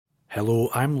Hello,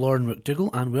 I'm Lauren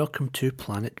McDougall and welcome to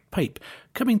Planet Pipe,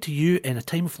 coming to you in a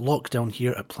time of lockdown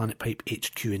here at Planet Pipe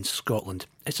HQ in Scotland.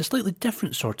 It's a slightly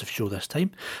different sort of show this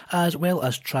time. As well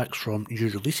as tracks from new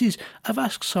releases, I've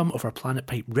asked some of our Planet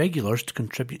Pipe regulars to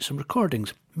contribute some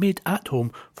recordings made at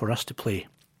home for us to play.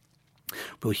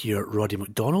 We'll hear Roddy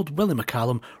McDonald, Willie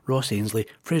McCallum, Ross Ainsley,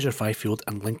 Fraser Fifield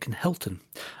and Lincoln Hilton.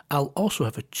 I'll also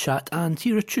have a chat and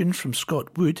hear a tune from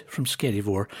Scott Wood from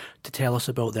Skerryvore to tell us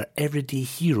about their Everyday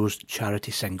Heroes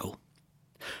charity single.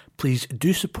 Please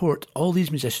do support all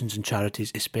these musicians and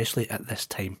charities, especially at this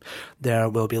time. There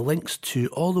will be links to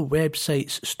all the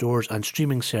websites, stores and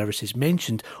streaming services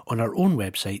mentioned on our own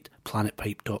website,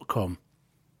 planetpipe.com.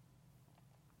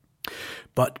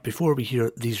 But before we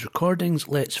hear these recordings,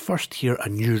 let's first hear a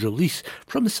new release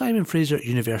from the Simon Fraser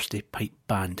University Pipe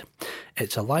Band.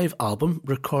 It's a live album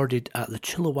recorded at the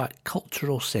Chilliwack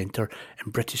Cultural Centre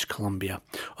in British Columbia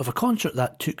of a concert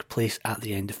that took place at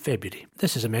the end of February.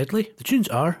 This is a medley. The tunes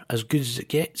are As Good As It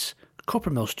Gets,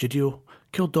 Coppermill Studio,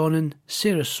 Kildonan,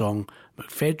 Sarah's Song,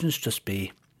 McFedrin's Just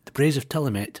Bay, The Braes of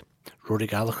Tillimet, Rory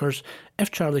Gallagher's, If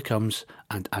Charlie Comes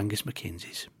and Angus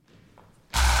Mackenzie's.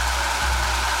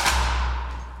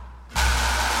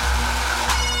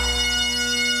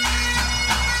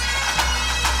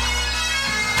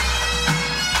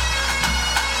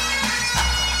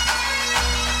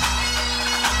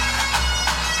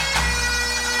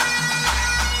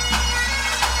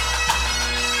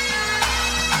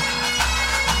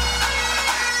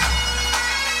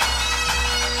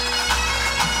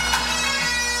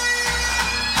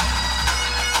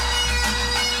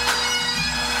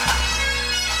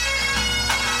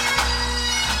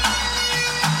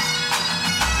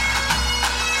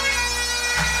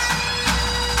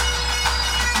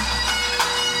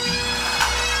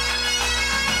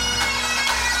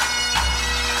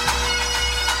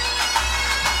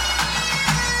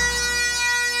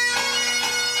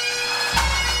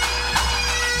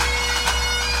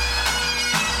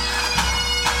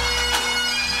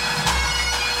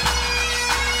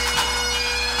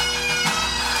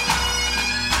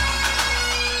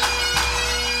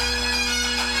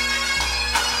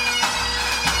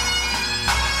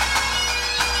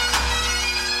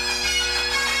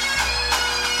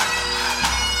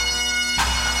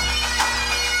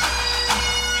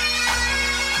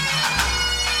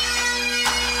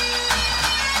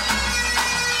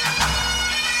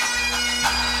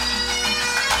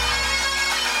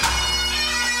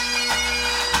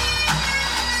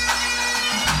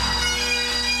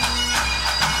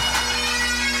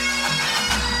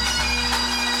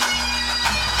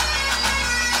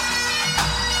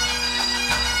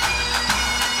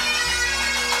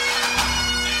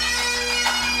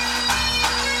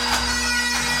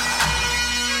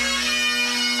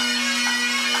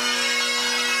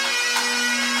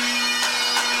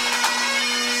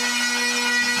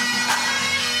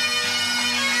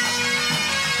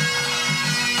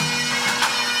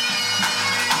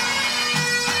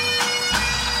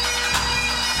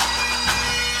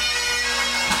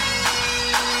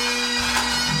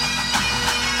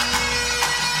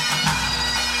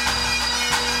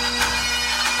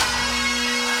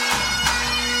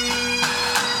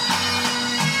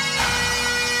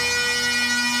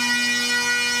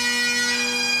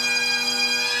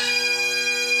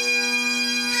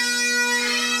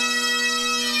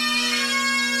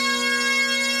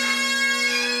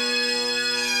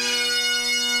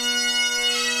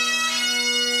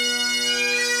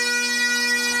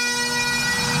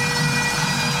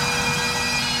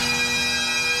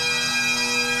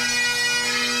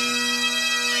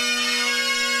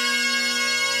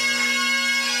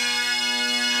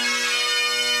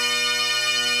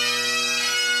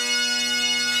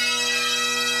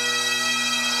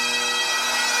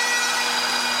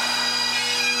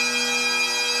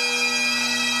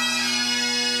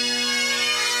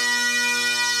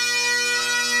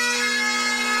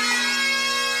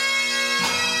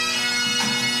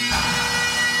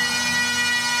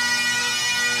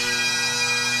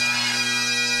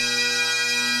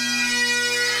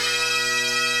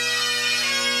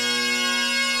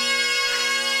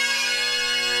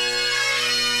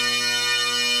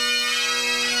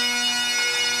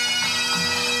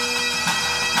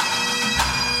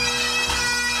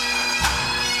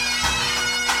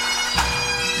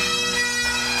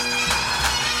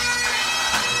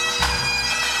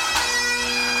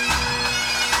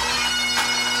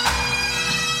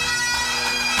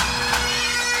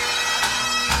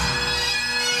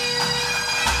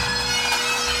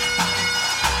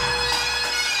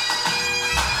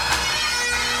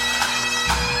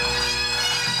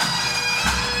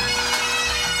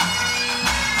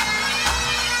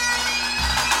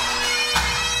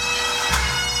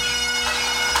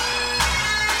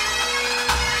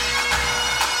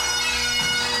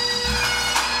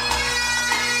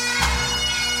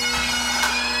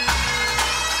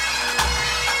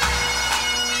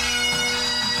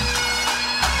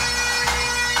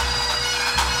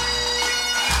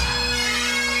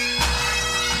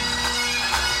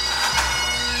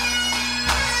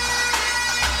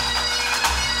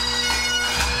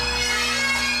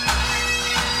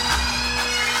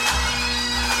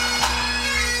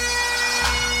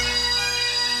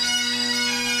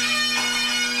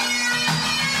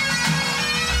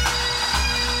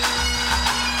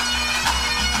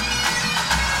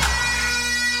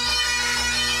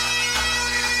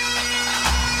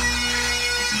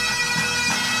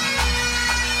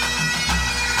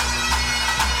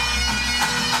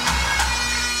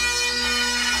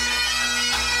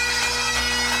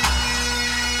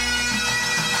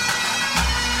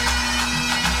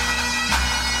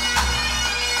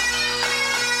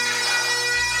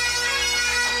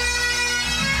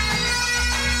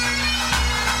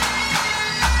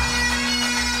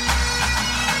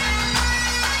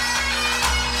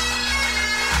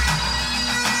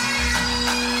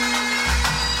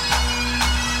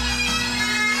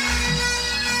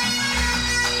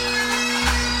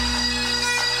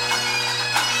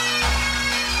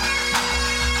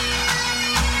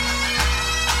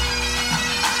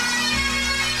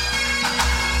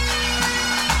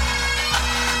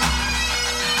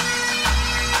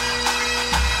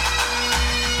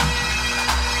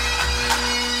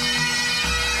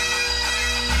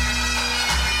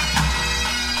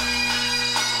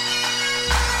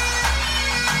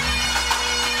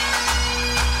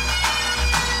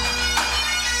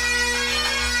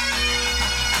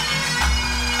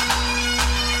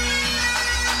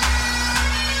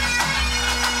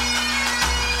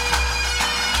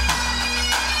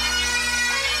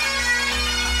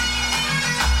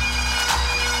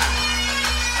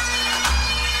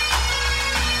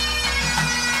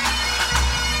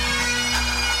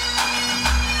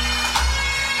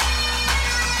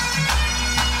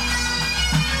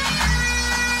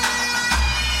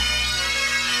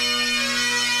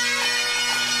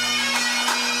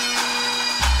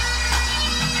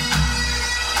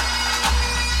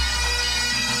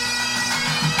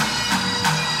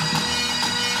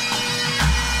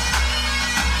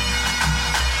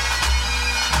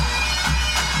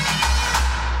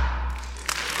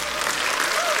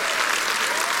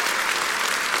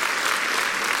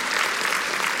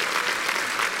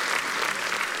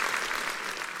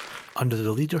 Under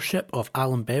the leadership of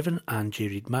Alan Bevan and J.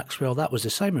 Reid Maxwell, that was the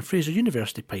Simon Fraser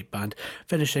University Pipe Band,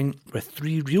 finishing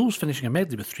a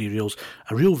medley with 3 reels,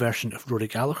 a reel version of Rory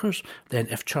Gallagher's, then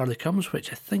If Charlie Comes,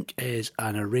 which I think is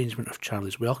an arrangement of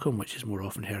Charlie's Welcome, which is more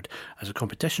often heard as a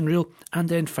competition reel, and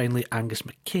then finally Angus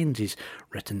Mackenzie's,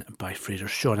 written by Fraser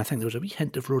Shaw. I think there was a wee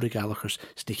hint of Rory Gallagher's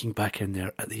sneaking back in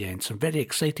there at the end. Some very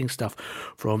exciting stuff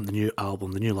from the new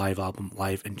live album,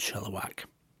 Live in Chilliwack.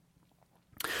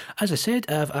 As I said,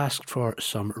 I've asked for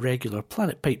some regular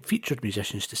Planet Pipe featured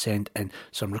musicians to send in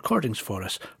some recordings for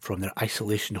us from their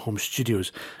isolation home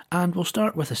studios, and we'll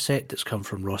start with a set that's come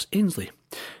from Ross Ainsley.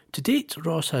 To date,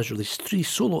 Ross has released 3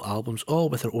 solo albums, all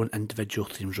with their own individual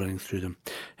themes running through them.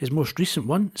 His most recent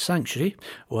one, Sanctuary,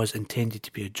 was intended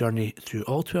to be a journey through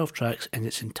all 12 tracks in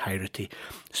its entirety,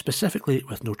 specifically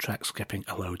with no track skipping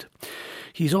allowed.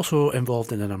 He's also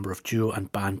involved in a number of duo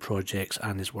and band projects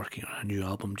and is working on a new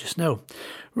album just now.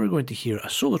 We're going to hear a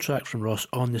solo track from Ross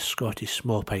on the Scottish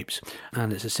Small Pipes,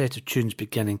 and it's a set of tunes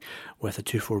beginning with a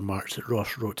 2/4 march that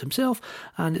Ross wrote himself,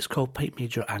 and it's called Pipe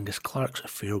Major Angus Clark's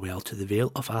Farewell to the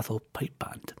Vale of Athol Pipe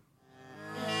Band.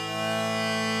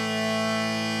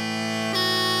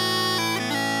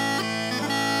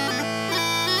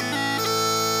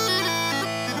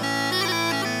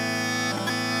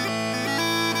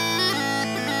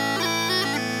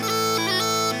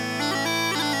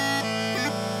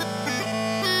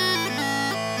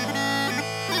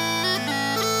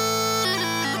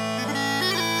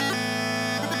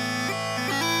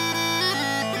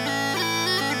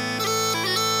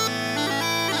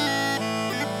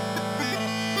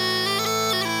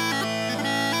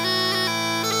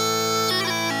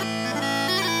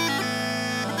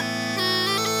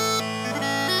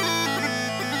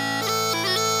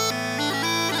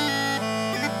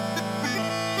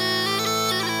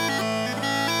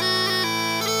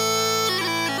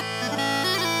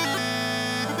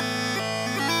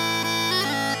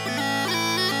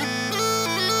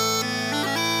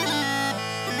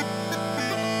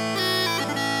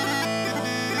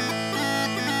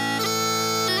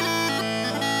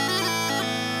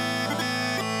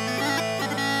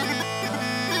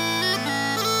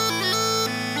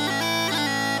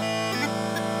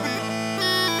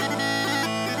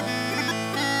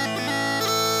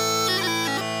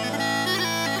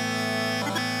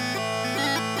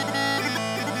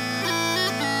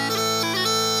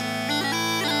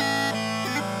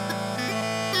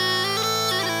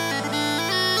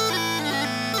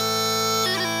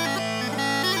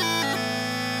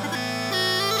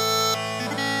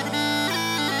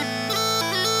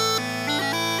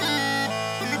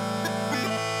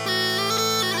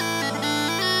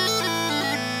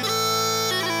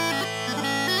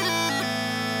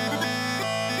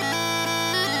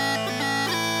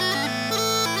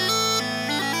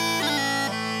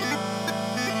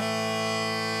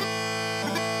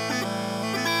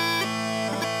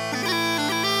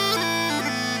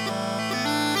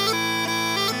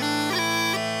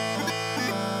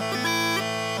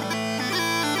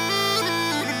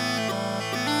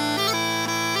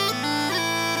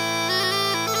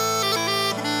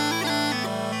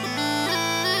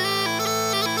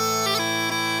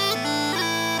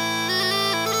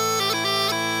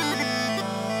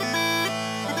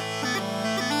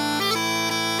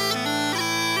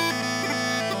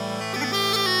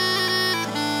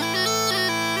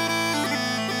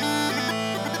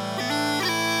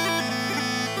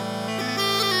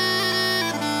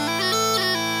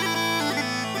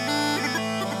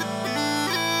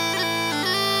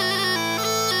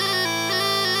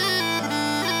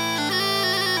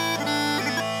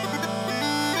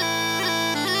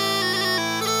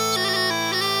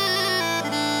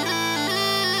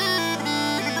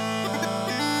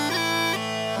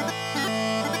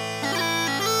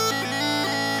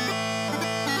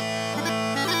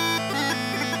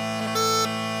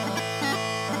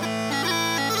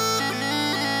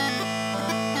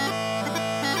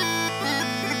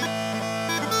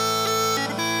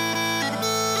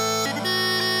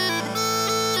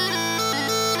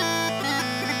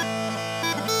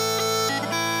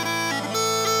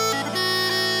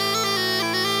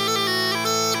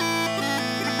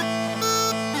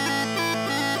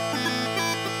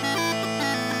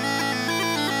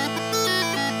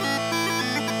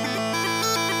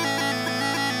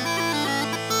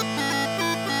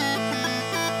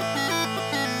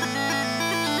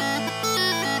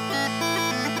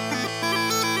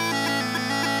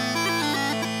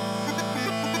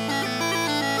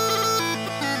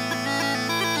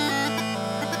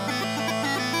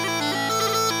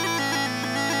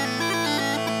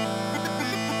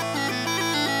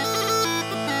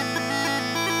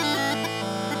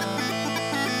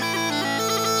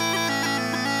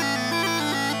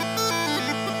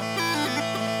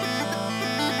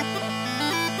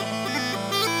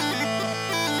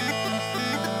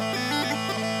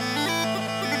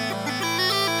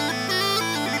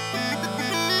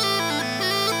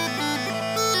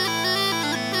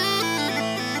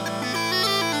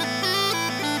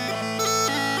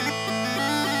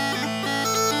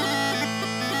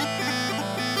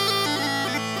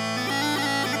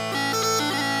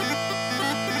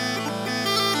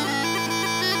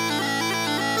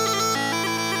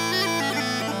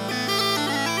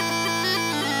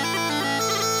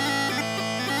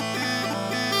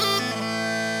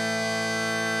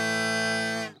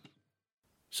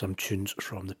 Some tunes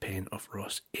from the pen of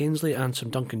Ross Ainsley and some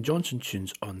Duncan Johnson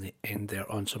tunes on the end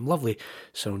there on some lovely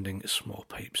sounding small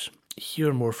pipes.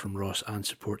 Hear more from Ross and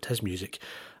support his music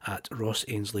at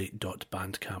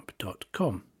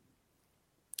rossainsley.bandcamp.com.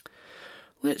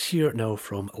 Let's hear now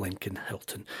from Lincoln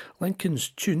Hilton. Lincoln's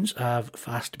tunes have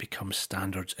fast become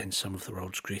standards in some of the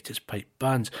world's greatest pipe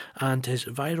bands, and his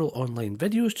viral online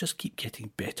videos just keep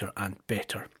getting better and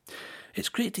better. It's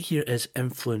great to hear his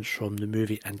influence from the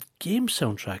movie and game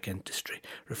soundtrack industry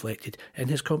reflected in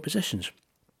his compositions.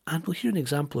 And we'll hear an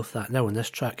example of that now in this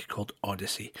track called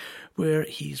Odyssey, where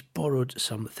he's borrowed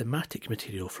some thematic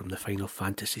material from the Final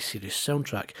Fantasy series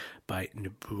soundtrack by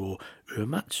Nobuo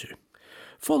Uematsu.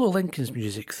 Follow Lincoln's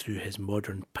music through his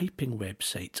modern piping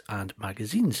websites and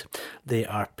magazines. They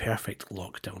are perfect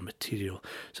lockdown material.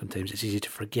 Sometimes it's easy to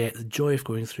forget the joy of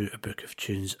going through a book of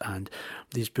tunes, and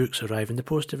these books arrive in the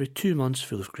post every 2 months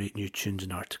full of great new tunes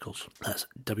and articles. That's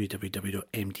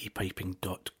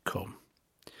www.mdpiping.com.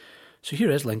 So here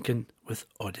is Lincoln with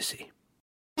Odyssey.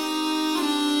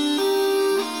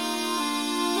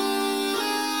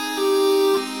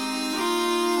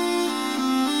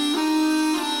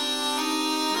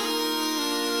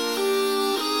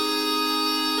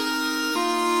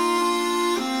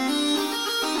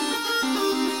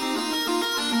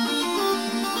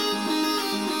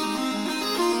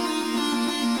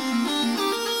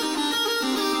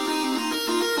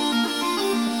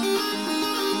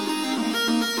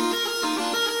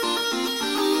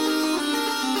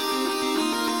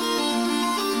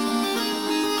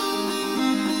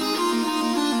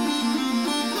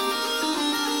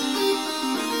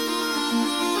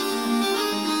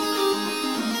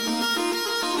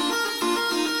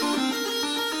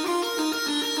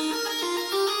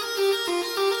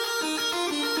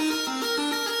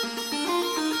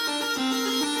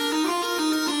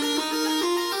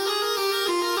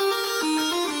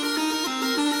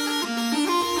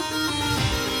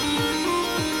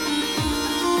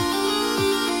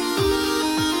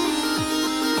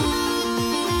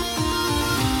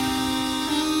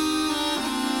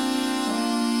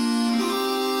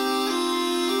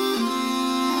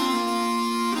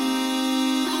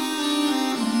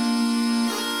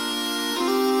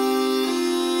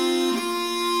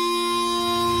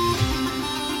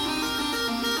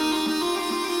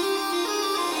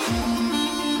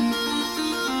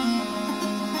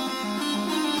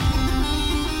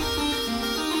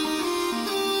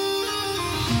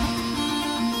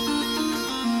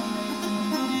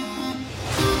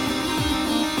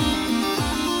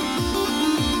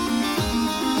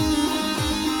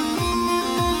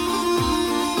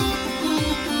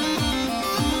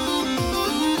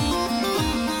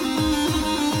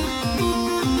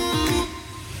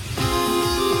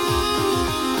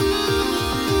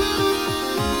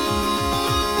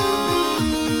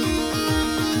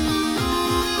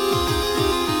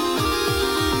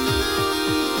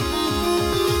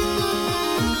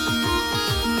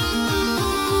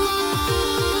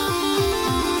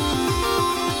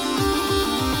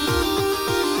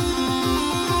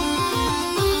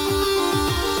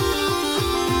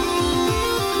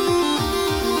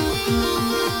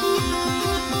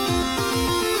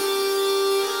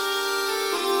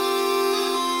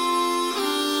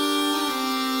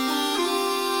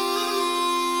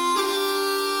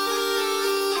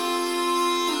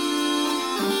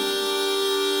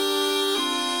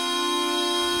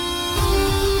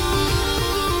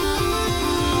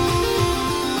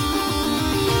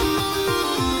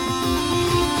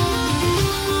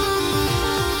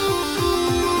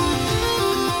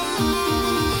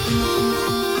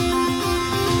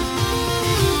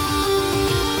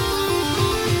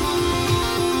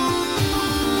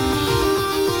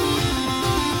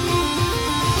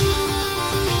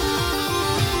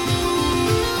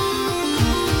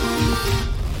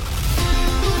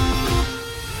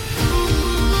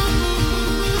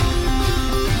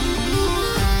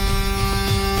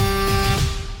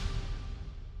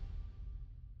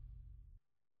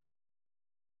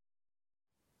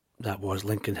 That was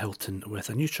Lincoln Hilton with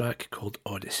a new track called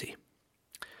Odyssey.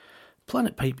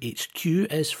 Planet Pipe HQ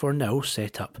is for now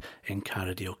set up in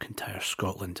Carradale, Kintyre,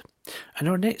 Scotland. And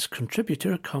our next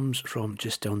contributor comes from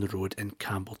just down the road in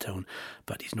Campbelltown,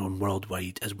 but he's known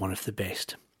worldwide as one of the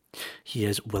best. He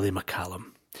is Willie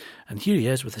McCallum. And here he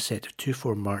is with a set of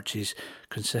 2/4 marches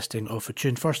consisting of a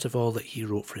tune, first of all, that he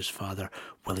wrote for his father,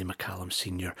 Willie McCallum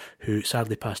Sr., who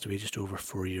sadly passed away just over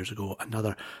 4 years ago,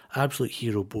 another absolute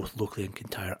hero both locally in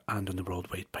Kintyre and on the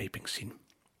worldwide piping scene.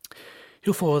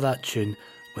 He'll follow that tune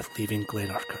with Leaving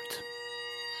Glen Urquhart.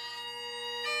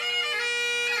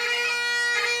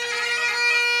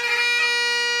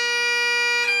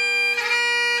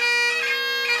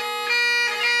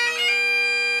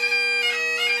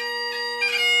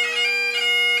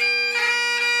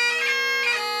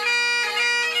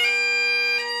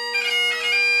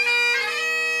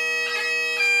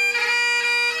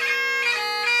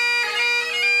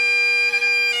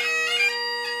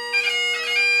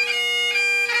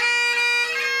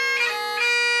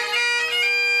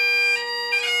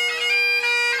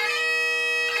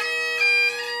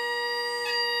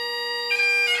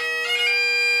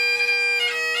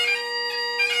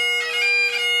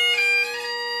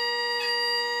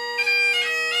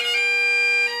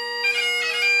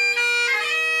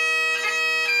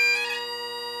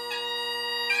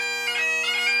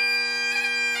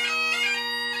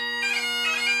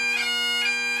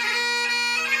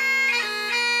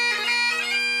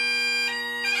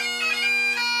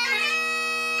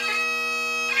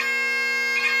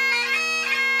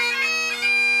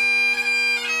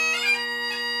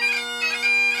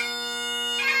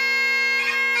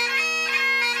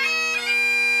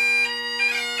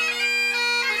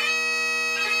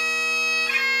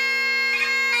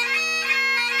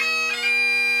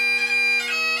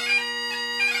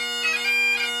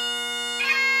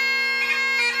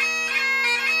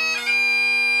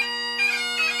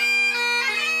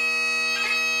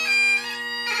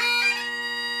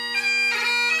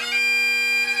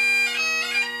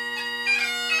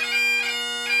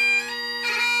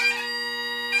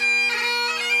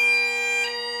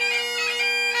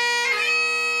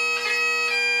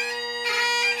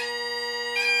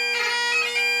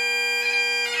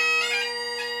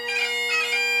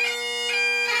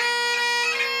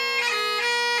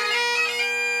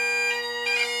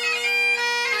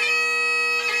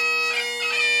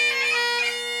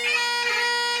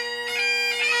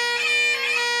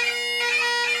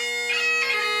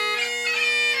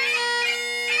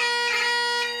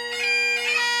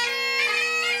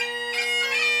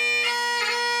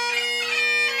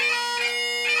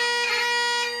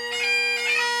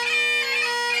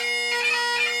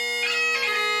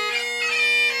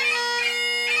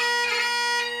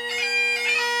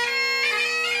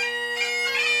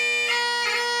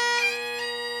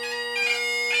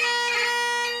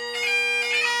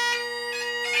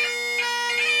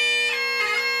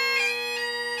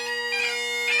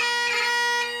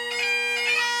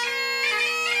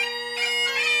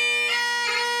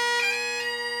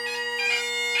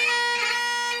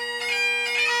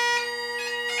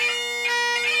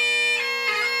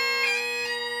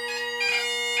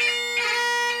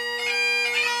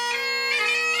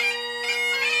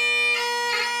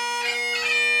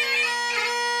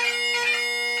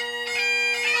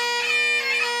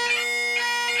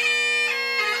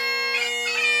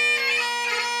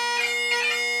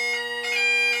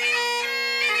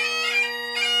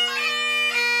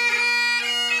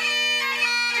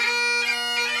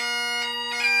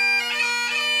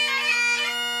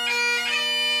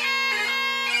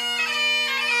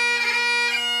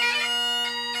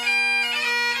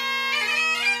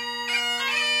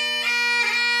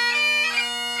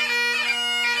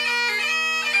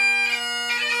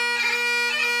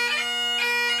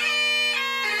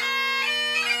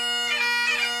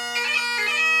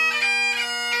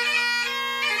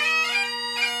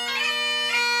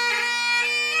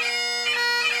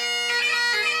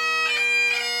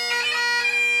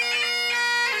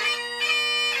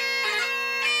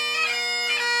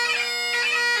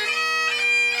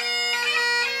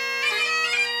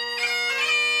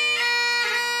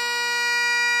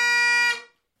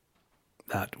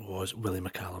 That was Willie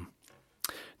McCallum.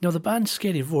 Now, the band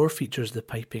Scary Vore features the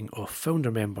piping of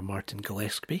founder member Martin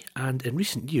Gillespie and, in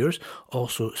recent years,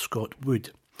 also Scott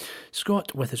Wood.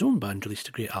 Scott, with his own band, released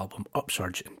a great album,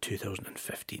 Upsurge, in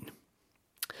 2015.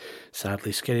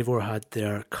 Sadly, Scary Vore had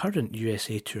their current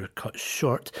USA tour cut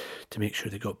short to make sure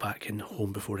they got back in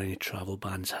home before any travel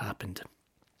bans happened.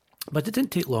 But it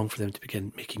didn't take long for them to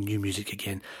begin making new music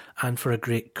again, and for a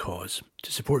great cause,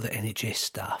 to support the NHS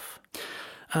staff.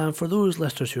 And for those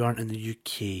listeners who aren't in the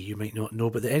UK, you might not know,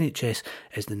 but the NHS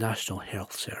is the National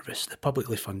Health Service, the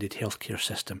publicly funded healthcare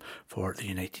system for the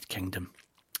United Kingdom.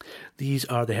 These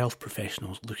are the health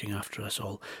professionals looking after us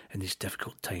all in these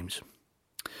difficult times.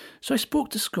 So I spoke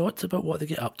to Scott about what they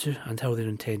get up to and how they're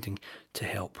intending to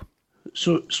help.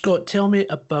 So, Scott, tell me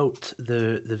about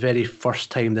the very first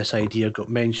time this idea got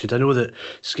mentioned. I know that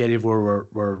Scary Vore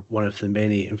were one of the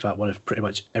many, in fact, one of pretty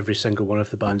much every single one of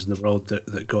the bands in the world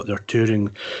that got their touring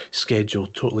schedule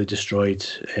totally destroyed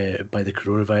by the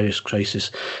coronavirus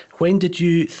crisis. When did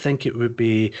you think it would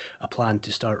be a plan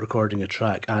to start recording a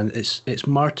track? And it's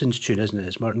Martin's tune, isn't it?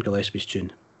 It's Martin Gillespie's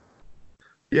tune.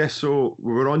 Yeah, so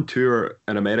we were on tour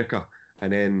in America,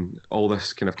 and then all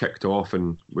this kind of kicked off,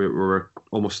 and we were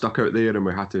almost stuck out there, and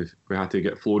we had to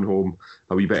get flown home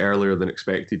a wee bit earlier than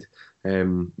expected.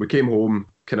 We came home,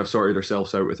 kind of sorted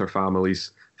ourselves out with our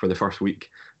families for the first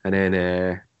week, and then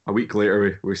a week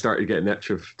later we started getting the itch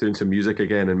of doing some music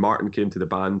again. And Martin came to the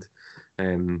band,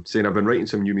 saying, "I've been writing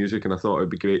some new music, and I thought it'd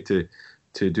be great to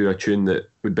do a tune that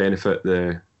would benefit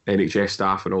the NHS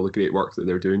staff and all the great work that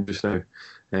they're doing just now."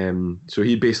 So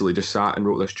he basically just sat and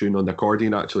wrote this tune on the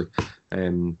accordion, actually,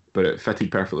 but it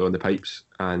fitted perfectly on the pipes,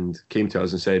 and came to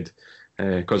us and said,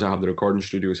 because I have the recording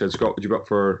studio, he said, "Scott, would you be up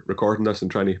for recording this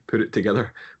and trying to put it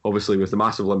together?" Obviously with the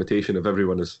massive limitation of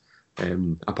everyone is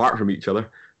apart from each other,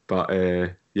 but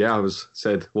yeah, I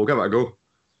said, "We'll give it a go."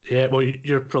 Yeah, well,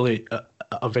 you're probably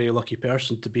a very lucky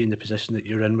person to be in the position that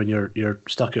you're in when you're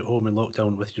stuck at home in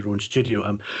lockdown with your own studio.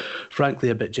 I'm frankly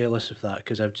a bit jealous of that,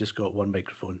 because I've just got one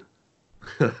microphone.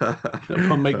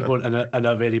 One microphone in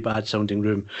a very bad sounding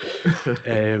room.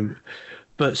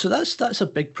 But so that's a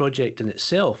big project in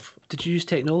itself. Did you use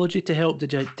technology to help?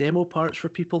 Did you demo parts for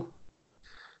people?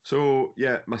 So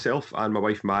yeah, myself and my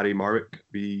wife Mary Marwick,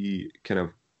 we kind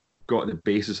of got the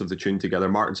basis of the tune together.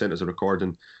 Martin sent us a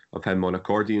recording of him on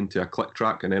accordion to a click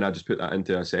track, and then I just put that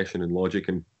into a session in Logic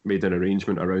and made an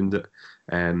arrangement around it.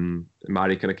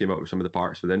 Mary kind of came up with some of the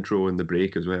parts for the intro and the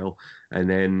break as well, and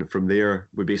then from there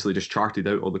we basically just charted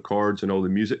out all the chords and all the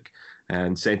music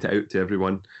and sent it out to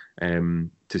everyone,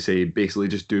 to say basically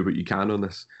just do what you can on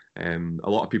this. A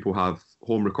lot of people have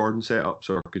home recording setups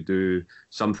or could do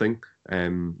something,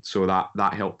 so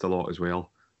that helped a lot as well.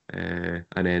 And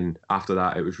then after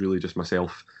that, it was really just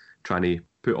myself trying to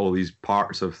put all these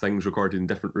parts of things recorded in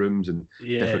different rooms and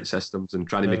different systems, and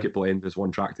trying to make it blend as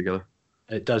one track together.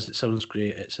 It does. It sounds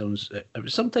great.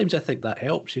 Sometimes I think that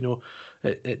helps.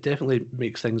 It definitely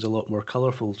makes things a lot more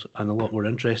colourful and a lot more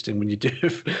interesting when you do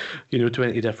have,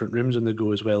 20 different rooms on the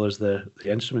go, as well as the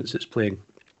instruments it's playing.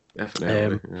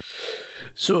 Definitely. Yeah.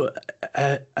 So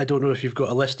I don't know if you've got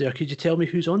a list there. Could you tell me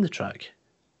who's on the track?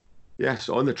 Yes,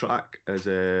 on the track is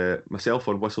myself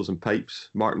on whistles and pipes,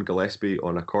 Martin Gillespie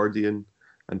on accordion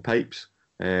and pipes,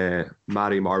 Mary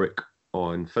Marwick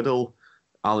on fiddle,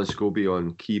 Alan Scobie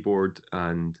on keyboard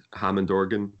and Hammond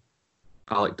organ,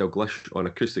 Alec Dalglish on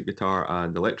acoustic guitar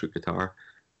and electric guitar,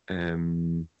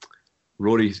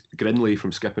 Rory Grinley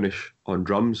from Skipponish on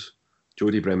drums,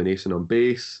 Jodie Bremenason on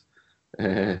bass.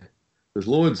 There's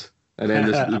loads, and then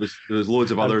there's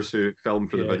loads of others who filmed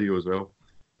for the video as well.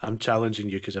 I'm challenging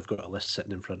you because I've got a list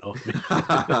sitting in front of me.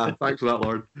 Thanks for that,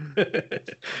 Lord.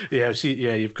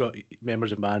 You've got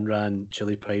members of Manran,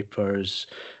 Chili Pipers,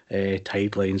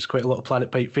 Tidelines, quite a lot of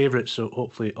Planet Pipe favourites. So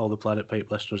hopefully all the Planet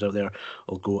Pipe listeners out there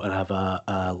will go and have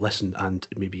a listen and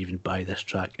maybe even buy this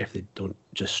track if they don't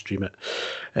just stream it.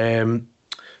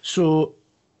 So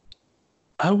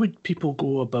how would people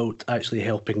go about actually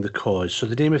helping the cause? So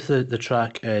the name of the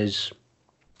track is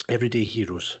Everyday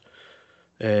Heroes.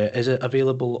 Is it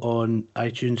available on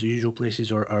iTunes, the usual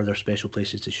places, or are there special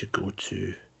places they should go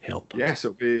to help? Yes,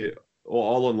 it'll be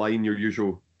all online, your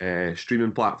usual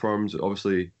streaming platforms.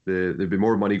 Obviously, there'd be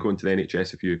more money going to the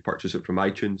NHS if you purchase it from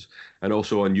iTunes, and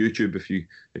also on YouTube if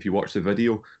you watch the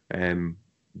video.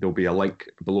 There'll be a link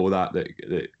below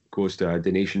that goes to a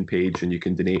donation page, and you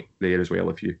can donate there as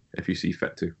well if you see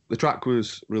fit to. The track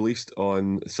was released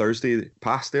on Thursday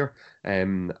past there.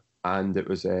 And it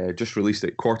was just released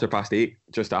at 8:15,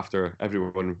 just after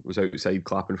everyone was outside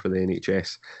clapping for the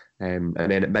NHS. And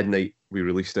then at midnight, we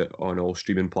released it on all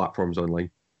streaming platforms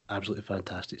online. Absolutely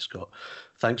fantastic, Scott.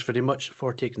 Thanks very much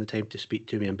for taking the time to speak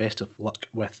to me, and best of luck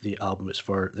with the album. It's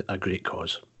for a great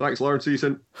cause. Thanks, Lawrence. See you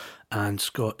soon. And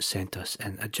Scott sent us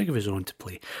in a jig of his own to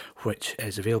play, which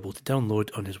is available to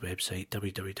download on his website,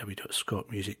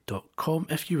 www.scottmusic.com.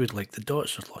 If you would like the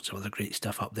dots, there's lots of other great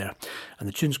stuff up there. And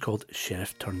the tune's called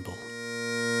Sheriff Turnbull.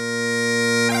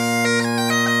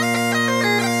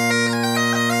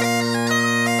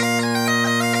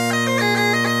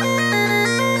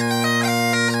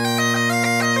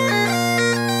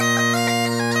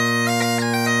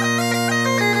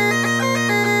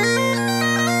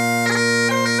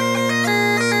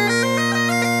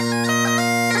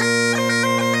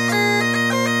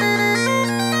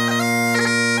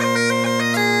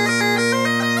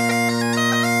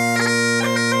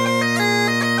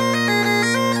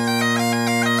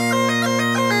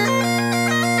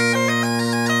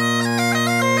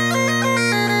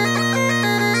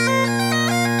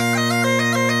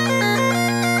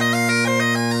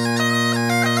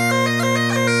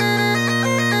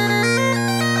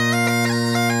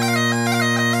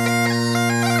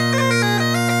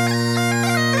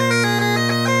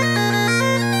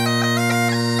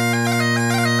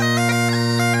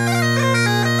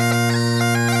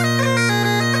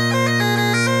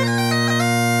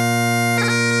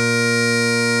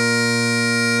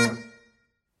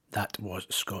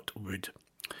 Scott Wood.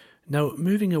 Now,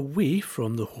 moving away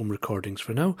from the home recordings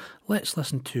for now, let's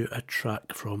listen to a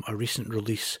track from a recent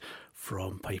release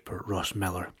from piper Ross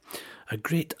Miller. A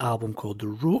great album called The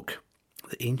Roke,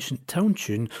 the ancient town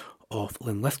tune of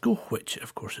Linlithgow, which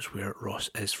of course is where Ross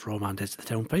is from and is the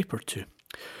town piper too.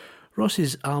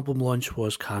 Ross's album launch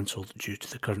was cancelled due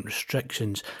to the current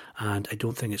restrictions, and I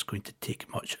don't think it's going to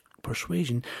take much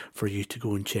persuasion for you to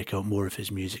go and check out more of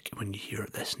his music when you hear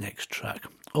this next track.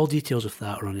 All details of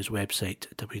that are on his website,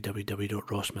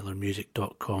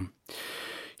 www.rossmillermusic.com.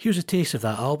 Here's a taste of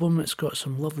that album. It's got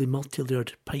some lovely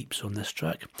multi-layered pipes on this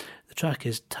track. The track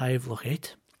is Taibh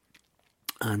Lochait,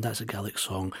 and that's a Gaelic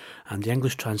song, and the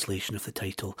English translation of the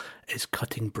title is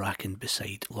Cutting Bracken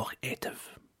Beside Loch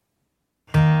Etive.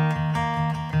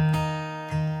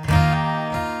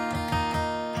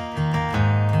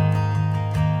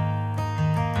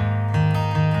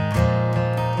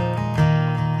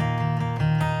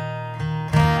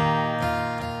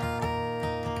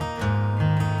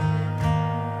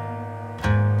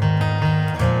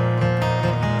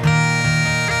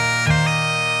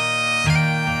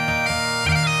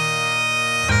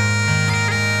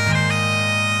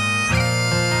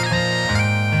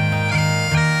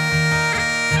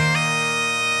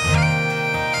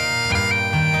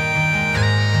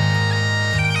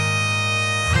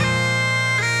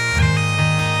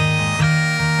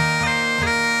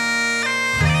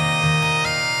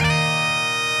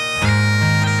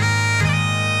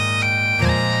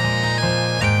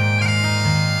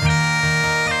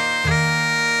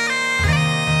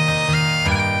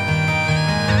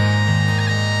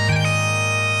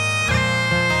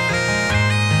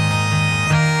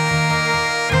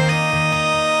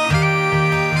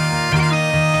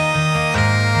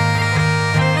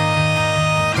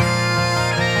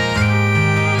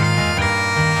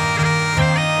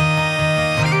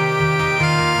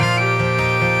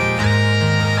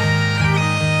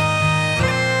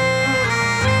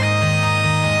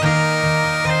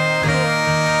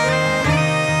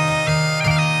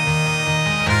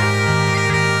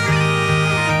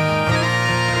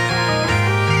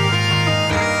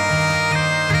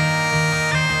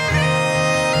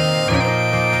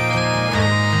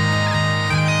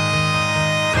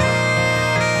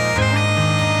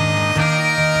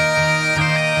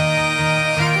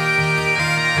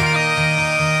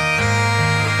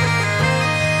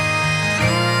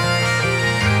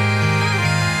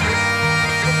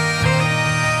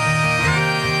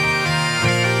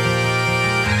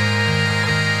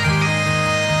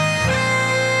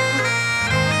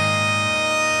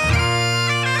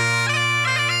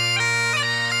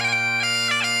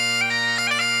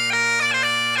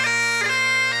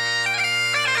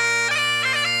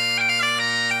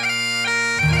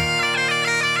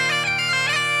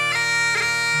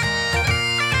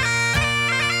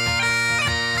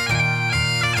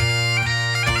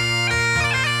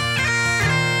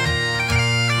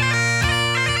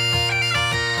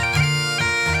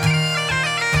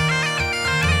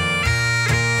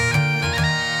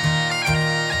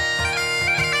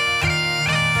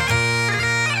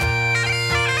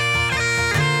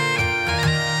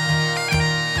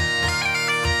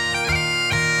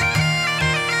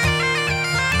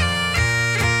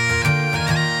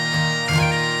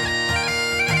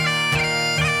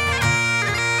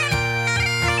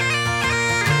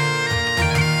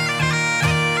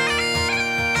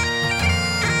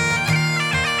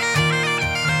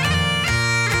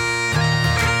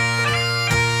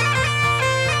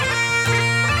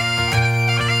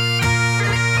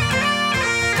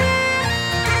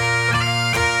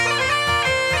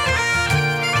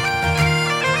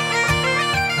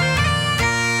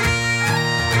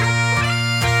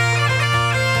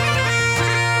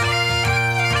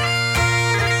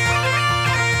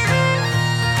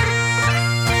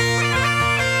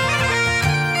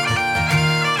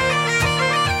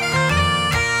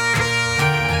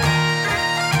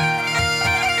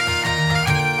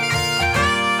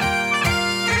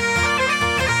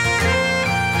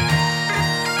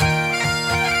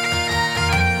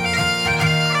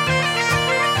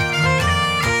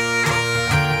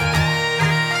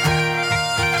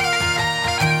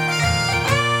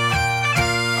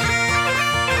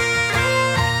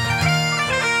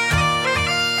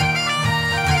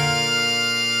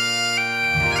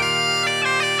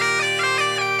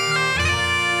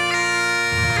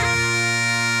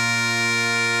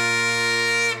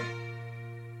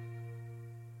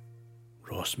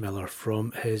 Ross Miller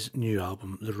from his new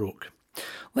album The Roke.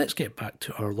 Let's get back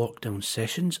to our lockdown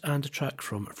sessions and a track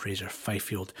from Fraser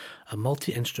Fifield, a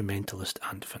multi-instrumentalist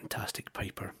and fantastic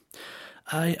piper.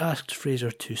 I asked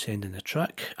Fraser to send in a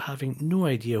track, having no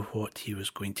idea what he was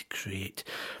going to create,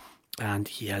 and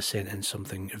he has sent in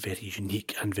something very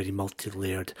unique and very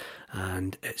multi-layered,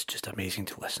 and it's just amazing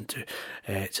to listen to.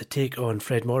 It's a take on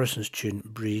Fred Morrison's tune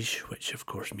Breeze, which of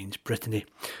course means Brittany,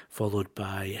 followed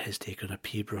by his take on a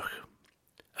Pibroch,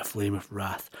 A Flame of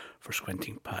Wrath for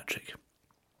Squinting Patrick.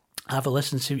 Have a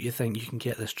listen, see what you think. You can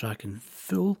get this track in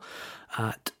full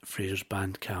at Fraser's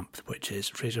Bandcamp, which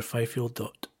is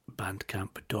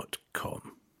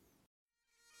fraserfifield.bandcamp.com.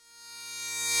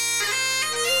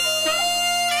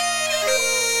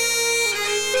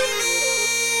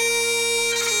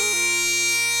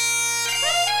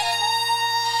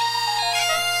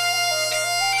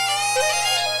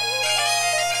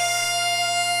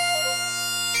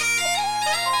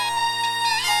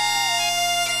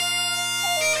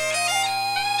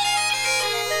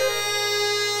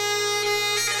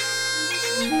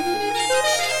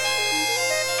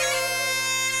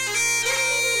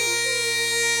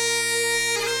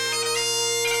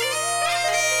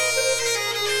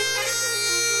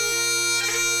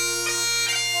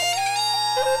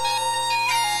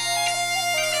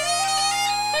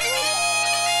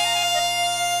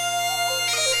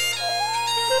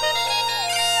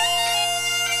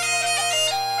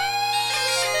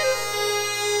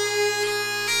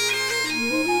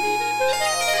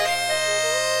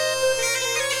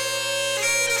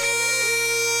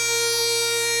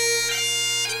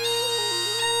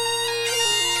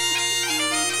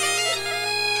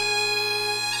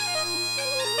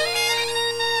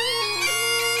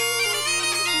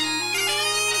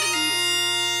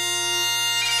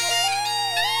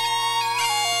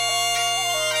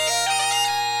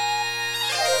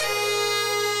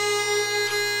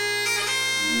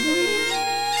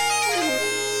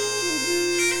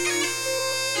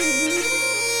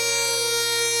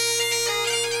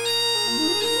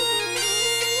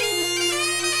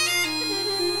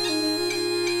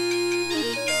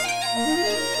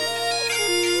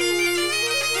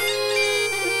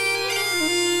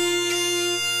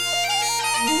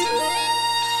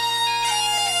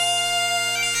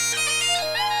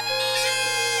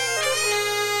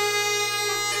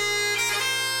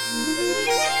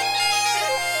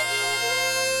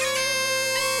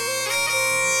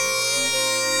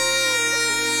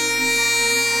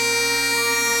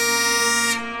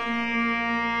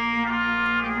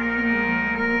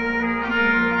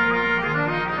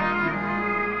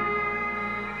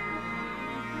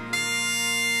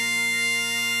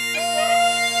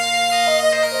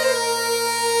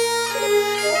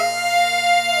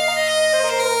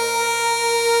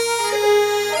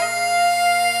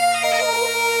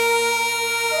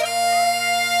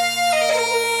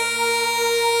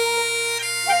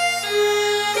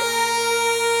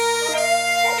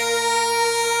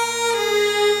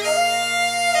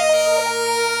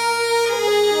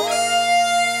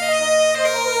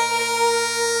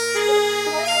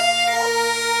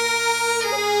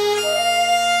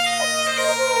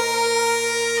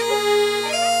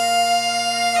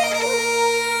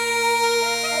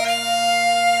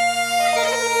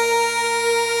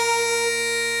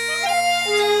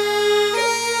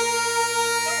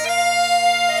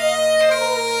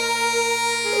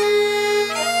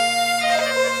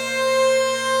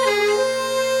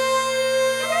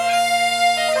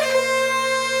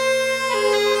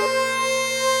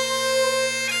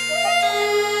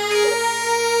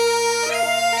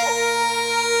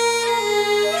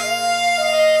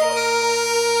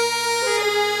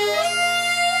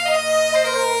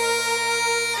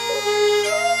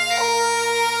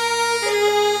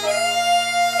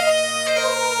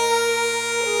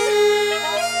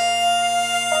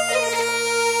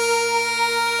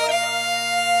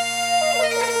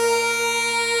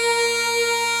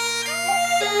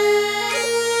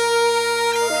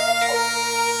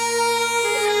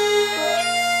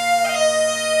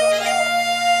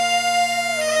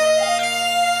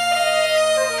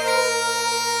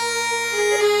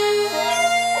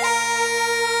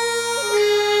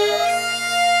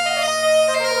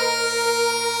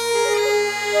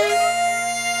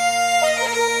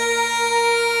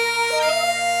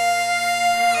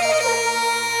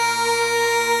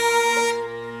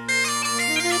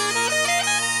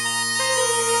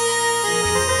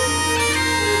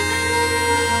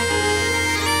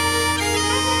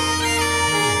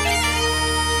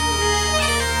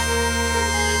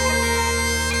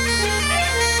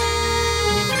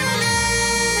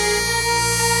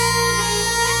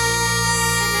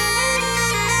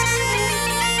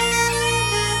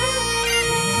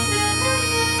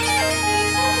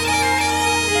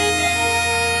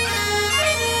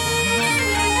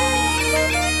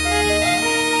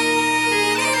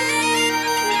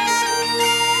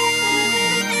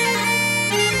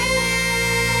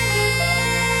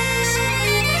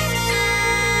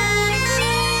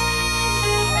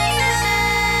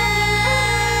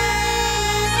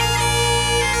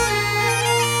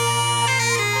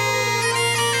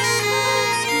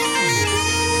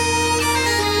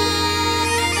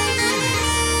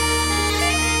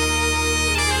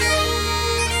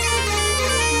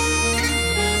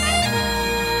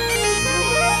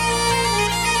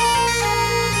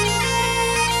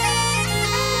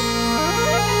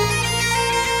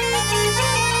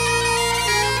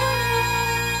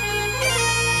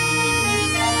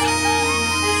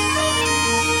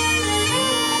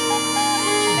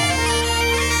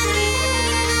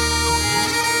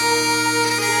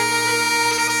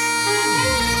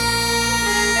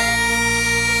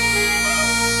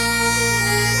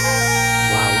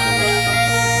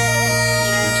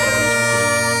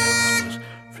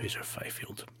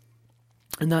 Fifield.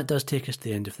 And that does take us to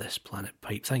the end of this Planet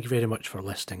Pipe. Thank you very much for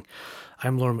listening.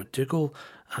 I'm Lauren McDougall,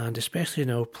 and especially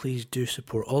now, please do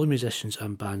support all the musicians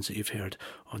and bands that you've heard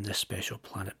on this special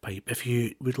Planet Pipe. If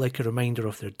you would like a reminder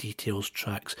of their details,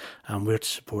 tracks, and where to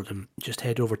support them, just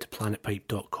head over to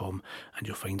planetpipe.com and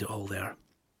you'll find it all there.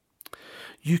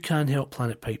 You can help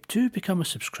Planet Pipe too, become a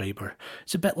subscriber.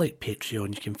 It's a bit like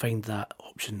Patreon. You can find that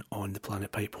option on the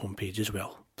Planet Pipe homepage as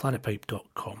well,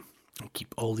 planetpipe.com, and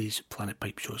keep all these Planet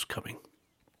Pipe shows coming.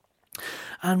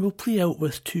 And we'll play out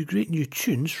with two great new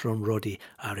tunes from Roddy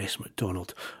R.S.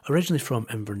 MacDonald, originally from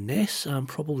Inverness and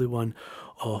probably one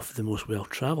of the most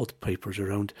well-travelled pipers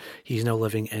around. He's now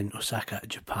living in Osaka,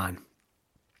 Japan.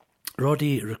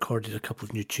 Roddy recorded a couple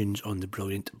of new tunes on the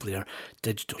brilliant Blair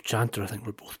Digital Chanter. I think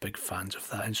we're both big fans of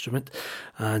that instrument.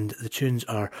 And the tunes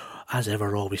are, as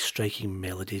ever, always striking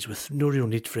melodies with no real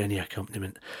need for any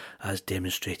accompaniment, as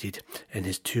demonstrated in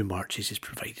his two marches he's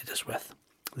provided us with.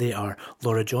 They are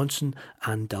Laura Johnson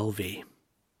and Dalvey.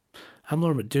 I'm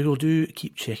Lauren McDougall. Do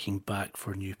keep checking back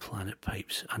for new Planet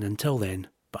Pipes. And until then,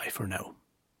 bye for now.